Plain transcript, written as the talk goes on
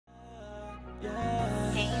Tell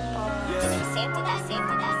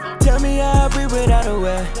me how I breathe without a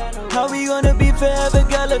way. How we gonna be forever,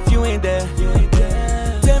 girl, if you ain't there?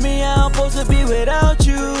 Tell me how I'm supposed to be without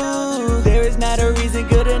you. There is not a reason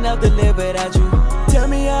good enough to live without you. Tell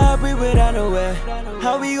me how I breathe without a way.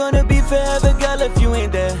 How we gonna be forever, girl, if you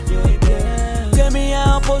ain't there? Tell me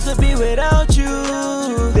how I'm supposed to be without you.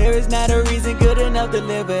 There is not a reason good enough to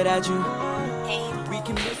live without you. We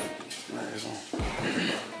can make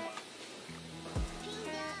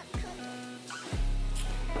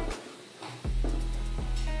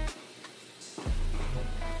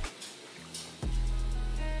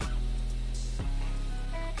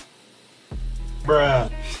Bruh.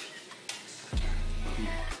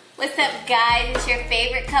 What's up, guys? It's your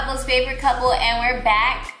favorite couple's favorite couple, and we're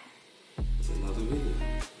back. It's another video.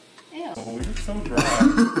 Ew. Oh, you're so dry.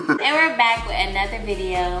 And we're back with another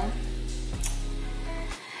video.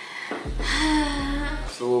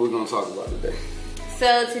 So what we gonna talk about today?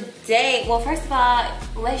 So today, well, first of all,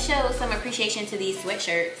 let's show some appreciation to these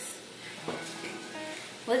sweatshirts.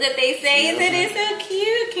 Look what they say. Isn't it so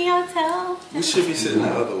cute? Can y'all tell? We should be sitting the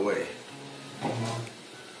other way.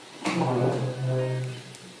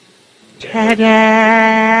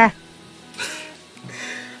 Ta-da!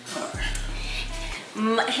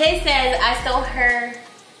 His says, I stole her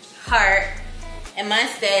heart, and mine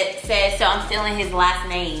says, so I'm stealing his last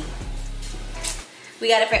name. We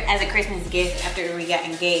got it as a Christmas gift after we got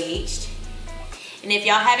engaged. And if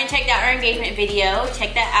y'all haven't checked out our engagement video,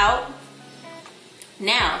 check that out.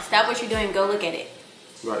 Now, stop what you're doing, go look at it.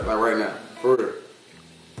 Right, like right now. For real.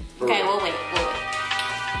 Okay, we'll wait.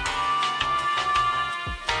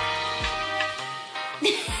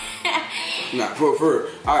 Nah, for real.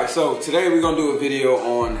 Alright, so today we're gonna do a video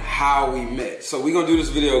on how we met. So we're gonna do this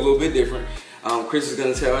video a little bit different. Chris is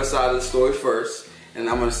gonna tell his side of the story first, and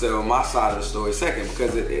I'm gonna tell my side of the story second,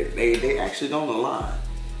 because they actually don't align.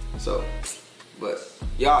 So, but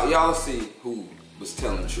y'all see who was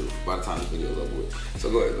telling the truth by the time this video is over with.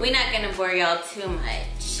 So go ahead. We're not gonna bore y'all too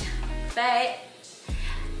much, but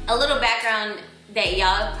a little background that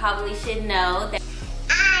y'all probably should know. That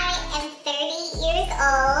I am 30 years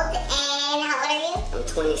old, and how old are you? I'm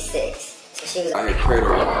 26. So she was I get cradle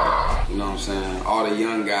robbed, you know what I'm saying? All the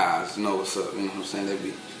young guys know what's up, you know what I'm saying? They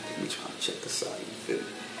be trying to check this out, you feel me?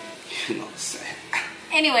 You know what I'm saying?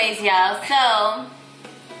 anyways, y'all, so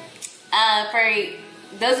for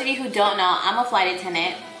those of you who don't know, I'm a flight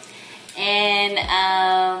attendant, and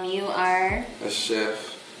you are A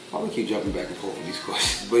chef. Why we keep jumping back and forth with these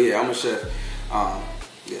questions? But yeah, I'm a chef.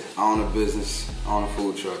 Yeah, I own a business, I own a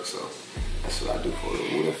food truck, so that's what I do for a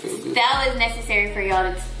little. That feel good. that was necessary for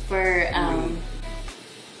y'all to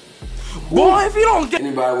boy, if you don't get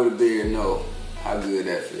Anybody with a beard know how good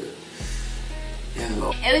that feels.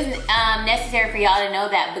 Hello. it was necessary for y'all to know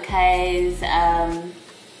that, because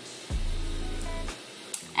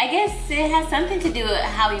I guess it has something to do with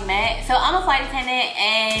how we met. So I'm a flight attendant,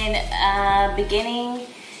 and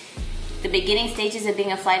the beginning stages of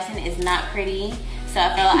being a flight attendant is not pretty. So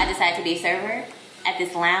I decided to be a server at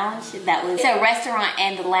this lounge. It's a restaurant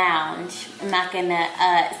and a lounge. I'm not gonna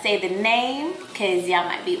say the name, because y'all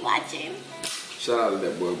might be watching. Shout out to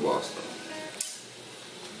that boy Boss though.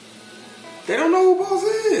 They don't know who Boss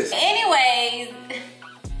is. Anyways,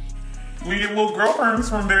 We get little girlfriends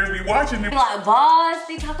from there to be watching them. like, boss,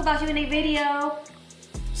 they talk about you in a video.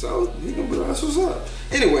 So you gonna be like, that's what's up.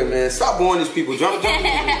 Anyway, man, stop boring these people. Jump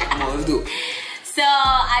in. Come on, let's do it. So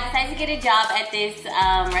I decided to get a job at this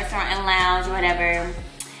restaurant and lounge or whatever.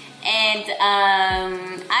 And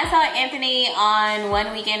I saw Anthony on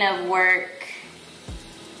one weekend of work.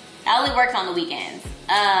 I only worked on the weekends.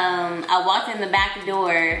 I walked in the back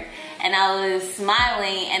door and I was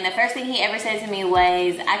smiling, and the first thing he ever said to me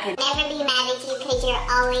was, I could never be mad at you because you're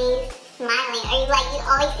always smiling. Or you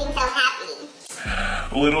always seem so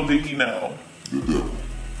happy. Little did he know.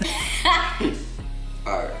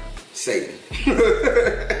 Alright, Satan.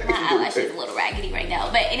 my eyelash is a little raggedy right now.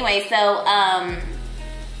 But anyway, so I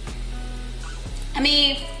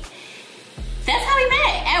mean, that's how we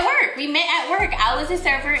met, at work. We met at work. I was a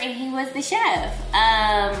server and he was the chef.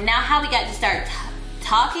 Now how we got to start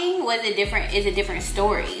talking is a different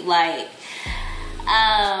story. Like,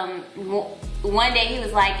 one day he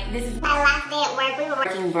was like, this is My last day at work, we were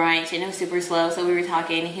working brunch, and it was super slow, so we were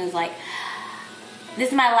talking, and he was like, this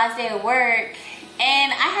is my last day of work.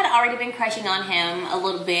 And I had already been crushing on him a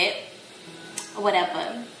little bit,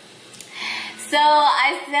 whatever. So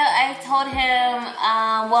I told him,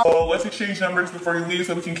 Well, let's exchange numbers before you leave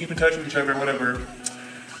so we can keep in touch with each other, whatever.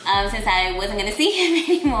 since I wasn't gonna see him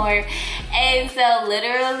anymore. And so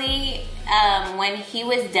literally when he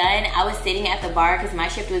was done, I was sitting at the bar because my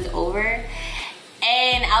shift was over.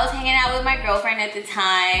 And I was hanging out with my girlfriend at the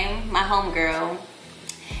time, my homegirl.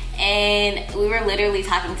 And we were literally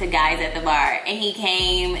talking to guys at the bar. And he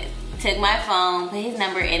came, took my phone, put his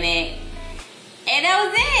number in it. And that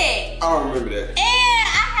was it. I don't remember that. And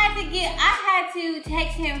I had to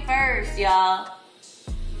text him first, y'all.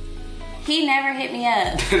 He never hit me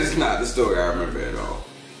up. That is not the story I remember at all.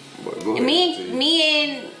 But go ahead, me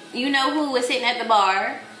and you know who was sitting at the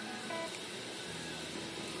bar.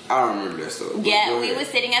 I don't remember that story. Yeah, we was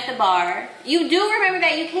sitting at the bar. You do remember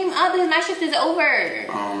that? You came up because my shift is over. I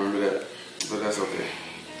don't remember that, but that's okay.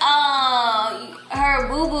 Her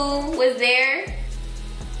boo-boo was there.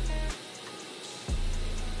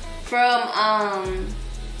 From, I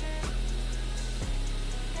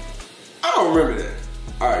don't remember that.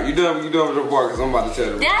 Alright, you done with the part because I'm about to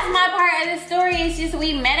tell you. That's my part of the story. It's just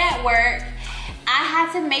we met at work. I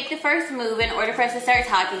had to make the first move in order for us to start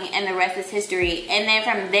talking, and the rest is history. And then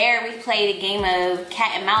from there, we played a game of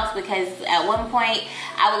cat and mouse because at one point,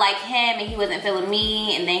 I would like him and he wasn't feeling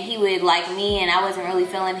me, and then he would like me and I wasn't really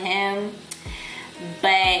feeling him.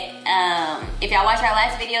 But if y'all watched our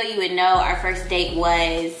last video, you would know our first date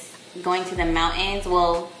was going to the mountains.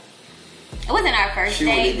 Well, it wasn't our first date, She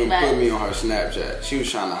wouldn't even put me on her Snapchat. She was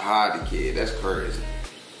trying to hide the kid. That's crazy.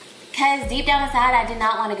 Because deep down inside, I did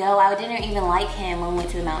not want to go. I didn't even like him when we went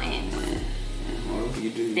to the mountains. Well, you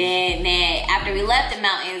do. Then after we left the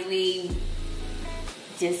mountains, we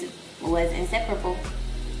just was inseparable.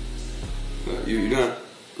 You done?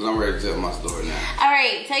 Because I'm ready to tell my story now. All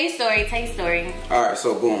right, tell your story. Tell your story. All right,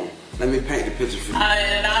 so boom. Let me paint the picture for you.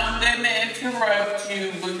 And I'm gonna interrupt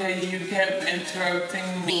you because you kept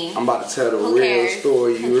interrupting me. I'm about to tell the Who real cares?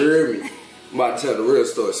 story. You hear me? I'm about to tell the real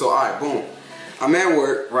story. So, all right, boom. I'm at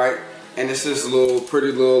work, right? And it's this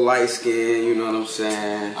pretty little light skin, you know what I'm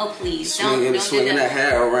saying? Oh, please. Swinging that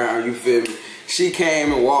hair around, you feel me? She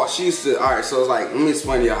came and walked. She used to, all right, so it's like, let me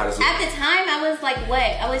explain to y'all how this At the time, I was like, what?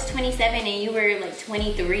 I was 27 and you were like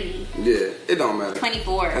 23. Yeah, it don't matter.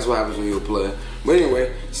 24. That's what happens when you're a player. But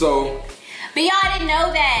anyway, so. But y'all didn't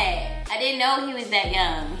know that. I didn't know he was that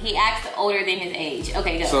young. He acts older than his age.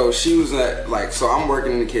 Okay, go. So she was at, like, so I'm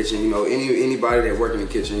working in the kitchen, you know, anybody that work in the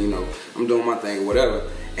kitchen, you know, I'm doing my thing, whatever.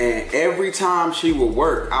 And every time she would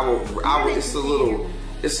work, I would, it's a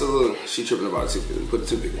little, she tripping about a toothpick. Put the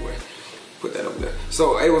toothpick away. Put that over there.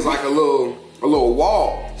 So it was like a little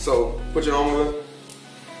wall. So put your arm over.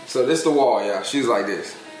 So this the wall, y'all. She's like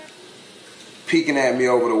this, peeking at me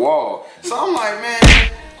over the wall. So I'm like, man,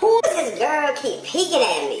 who? This girl keep peeking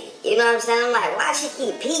at me. You know what I'm saying? I'm like, why she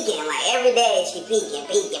keep peeking? Like every day she peeking,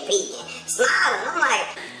 smiling.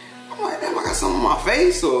 I'm like, damn, I got something on my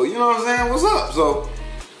face, or you know what I'm saying? What's up? So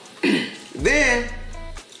then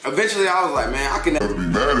eventually I was like, man, I can never be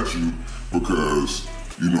mad at you because,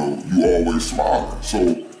 you know, you always smiling.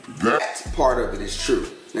 So that part of it is true.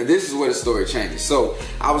 Now this is where the story changes. So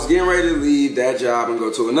I was getting ready to leave that job and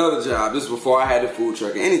go to another job. This is before I had the food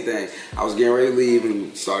truck or anything. I was getting ready to leave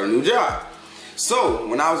and start a new job. So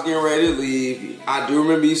when I was getting ready to leave, I do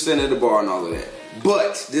remember you sitting at the bar and all of that.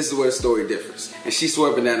 But this is where the story differs. And she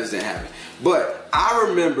swore bananas didn't happen. But I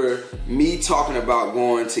remember me talking about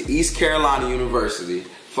going to East Carolina University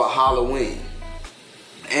for Halloween.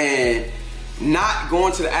 And not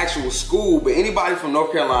going to the actual school, but anybody from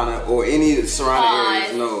North Carolina or any of the surrounding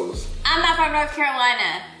areas knows. I'm not from North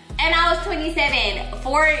Carolina. And I was 27,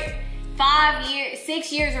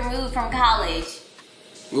 6 years removed from college.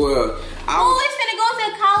 Well, Who is finna go to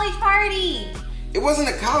a college party? It wasn't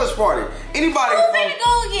a college party. Anybody Who finna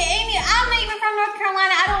go get any? I'm not even from North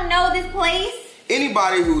Carolina. I don't know this place.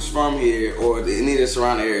 Anybody who's from here or any of the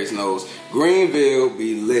surrounding areas knows Greenville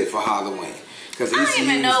be lit for Halloween. I don't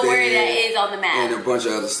even know where that is on the map. And a bunch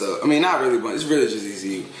of other stuff. I mean, not really, but it's really just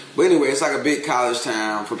ECU. But anyway, it's like a big college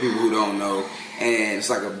town for people who don't know. And it's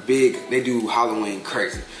like they do Halloween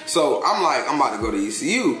crazy. So I'm like, I'm about to go to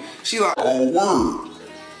ECU. She like, oh, word.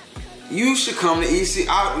 You should come to ECU. She's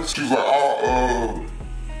like, oh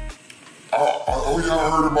yeah, I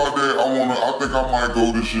heard about that. I think I might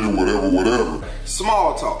go this year, whatever.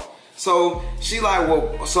 Small talk. So she like,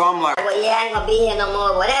 well, so I'm like, well, yeah, I ain't gonna be here no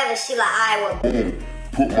more, whatever. She like, alright,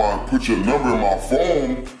 well, boom, put your number in my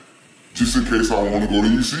phone just in case I want to go to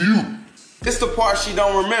ECU. This the part she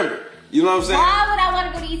don't remember. You know what I'm saying? Why would I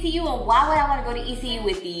want to go to ECU, and why would I want to go to ECU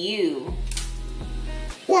with you?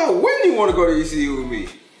 Why wouldn't you want to go to ECU with me?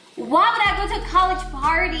 Why would I go to a college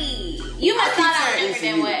party? You must thought I was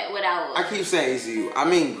younger than what I was. I keep saying ECU. I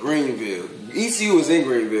mean Greenville. ECU was in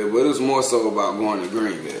Greenville, but it was more so about going to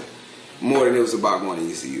Greenville. More than it was about going to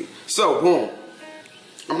ECU. So, boom.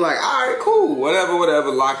 I'm like, all right, cool, whatever,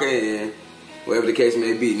 lock her in, whatever the case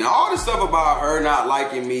may be. Now, all this stuff about her not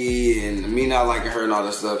liking me and me not liking her and all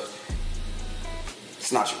that stuff,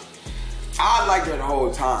 it's not true. I liked her the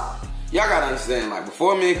whole time. Y'all gotta understand, like,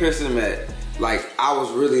 before me and Kristen met, like, I was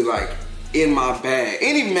really, like, in my bag.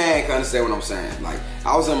 Any man can understand what I'm saying. Like,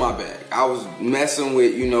 I was in my bag. I was messing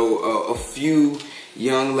with, you know, a few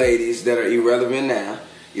young ladies that are irrelevant now.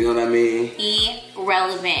 You know what I mean?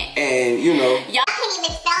 Irrelevant. And, you know, y'all can't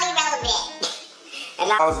even spell irrelevant. And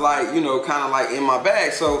I was like, you know, kind of like in my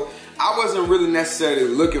bag. So I wasn't really necessarily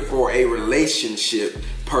looking for a relationship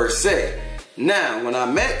per se. Now, when I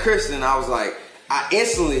met Kristen, I was like, I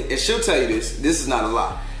instantly, and she'll tell you this is not a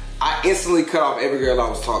lie, I instantly cut off every girl I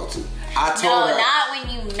was talking to. I told her. No, not when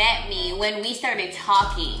you met me, when we started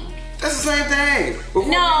talking. That's the same thing. Before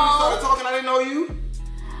we started talking, I didn't know you.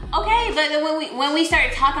 Okay, but then when we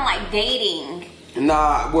started talking like dating.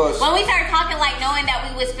 Nah, well, when we started talking like knowing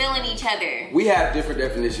that we was feeling each other. We have different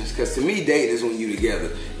definitions, because to me, dating is when you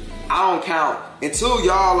together. I don't count until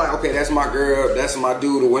y'all like, okay, that's my girl, that's my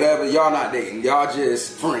dude or whatever. Y'all not dating, y'all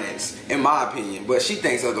just friends, in my opinion. But she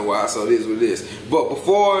thinks otherwise, so it is what it is. But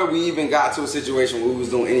before we even got to a situation where we was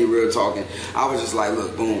doing any real talking, I was just like,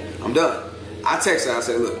 look, boom, I'm done. I texted her, I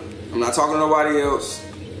said, look, I'm not talking to nobody else.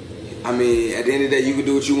 I mean, at the end of the day, you can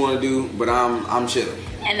do what you want to do, but I'm chilling.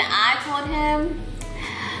 And I told him,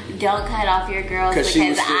 don't cut off your girls because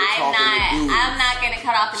I'm not gonna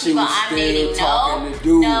cut off the people I'm dating.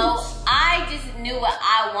 No, I just knew what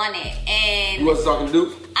I wanted, and you wasn't talking to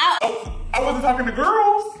dudes. I wasn't talking to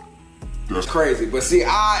girls. That's crazy. But see,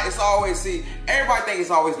 everybody think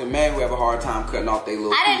it's always the man who have a hard time cutting off their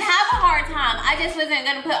little I didn't have a hard time. I just wasn't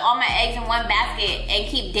gonna put all my eggs in one basket and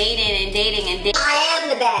keep dating and dating and dating. I am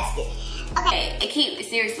the basket. Okay, keep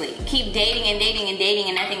dating and dating and dating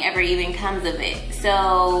and nothing ever even comes of it.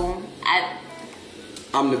 So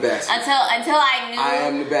I'm the basket. Until I knew I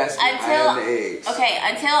am the basket. I am the eggs. Okay,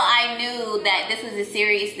 until I knew that this was a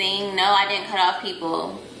serious thing. No, I didn't cut off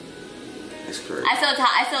people. That's crazy.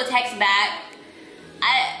 I still text back.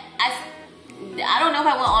 I don't know if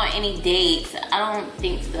I went on any dates. I don't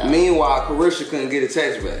think so. Meanwhile, Carisha couldn't get a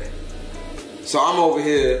text back. So I'm over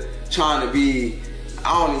here trying to be,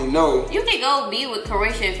 I don't even know. You can go be with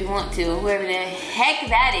Carisha if you want to, whoever the heck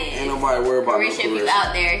that is. Ain't nobody worried about Carisha. If you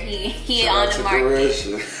out there, he Shout on the market.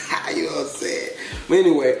 Carisha. You know what I'm saying? But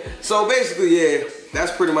anyway, so basically, yeah,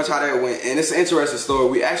 that's pretty much how that went. And it's an interesting story.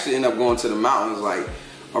 We actually ended up going to the mountains like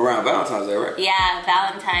around Valentine's Day, right? Yeah,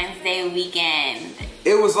 Valentine's Day weekend.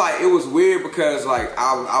 It was weird because like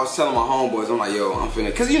I was telling my homeboys, I'm like, yo, I'm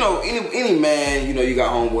finna, cause you know any man, you know, you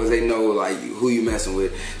got homeboys, they know like who you messing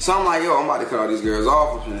with. So I'm like, yo, I'm about to cut all these girls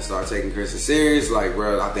off. I'm finna start taking Kristen serious. Like,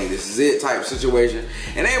 bro, I think this is it type situation.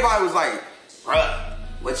 And everybody was like, bruh,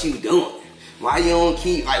 what you doing? Why you don't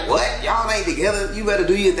keep, like, what? Y'all ain't together. You better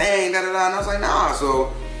do your thing, da da da. And I was like, nah.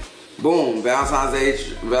 So boom, Valentine's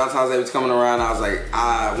Day was coming around. I was like,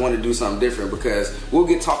 I want to do something different because we'll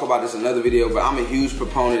talk about this in another video, but I'm a huge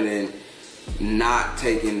proponent in not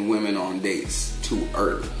taking women on dates too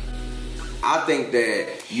early. I think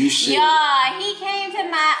that you should. Yeah, he came to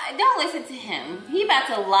my, don't listen to him. He about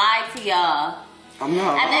to lie to y'all. I'm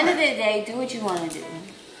not. At the end of the day, do what you want to do.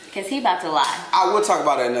 Because he about to lie. I will talk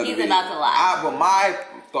about that in another video. He's about to lie. But my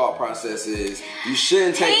thought process is you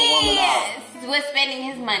shouldn't take a woman out. He was spending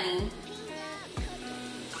his money.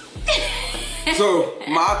 So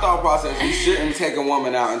my thought process, you shouldn't take a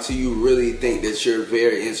woman out until you really think that you're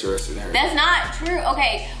very interested in her. That's not true.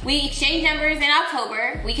 Okay, we exchanged numbers in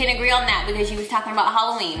October. We can agree on that because you was talking about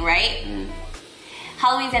Halloween, right?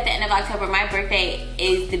 Halloween's at the end of October. My birthday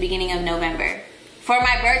is the beginning of November. For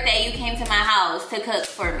my birthday, you came to my house to cook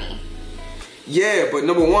for me. Yeah, but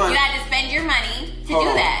number one, you had to spend your money to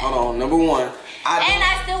do that. Hold on, number one.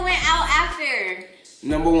 I still went out after.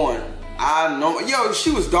 Number one, I know, yo, she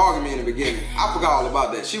was dogging me in the beginning. I forgot all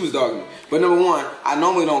about that. She was dogging me. But number one, I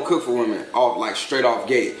normally don't cook for women off like straight off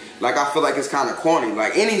gate. Like I feel like it's kind of corny.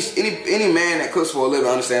 Like any man that cooks for a living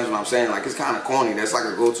understands what I'm saying. Like it's kind of corny. That's like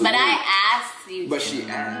a go-to. But I asked you. But she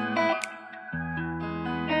asked.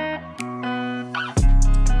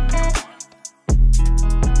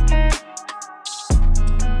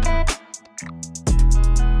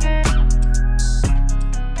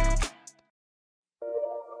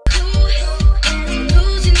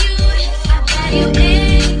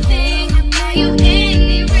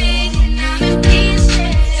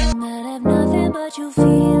 You feel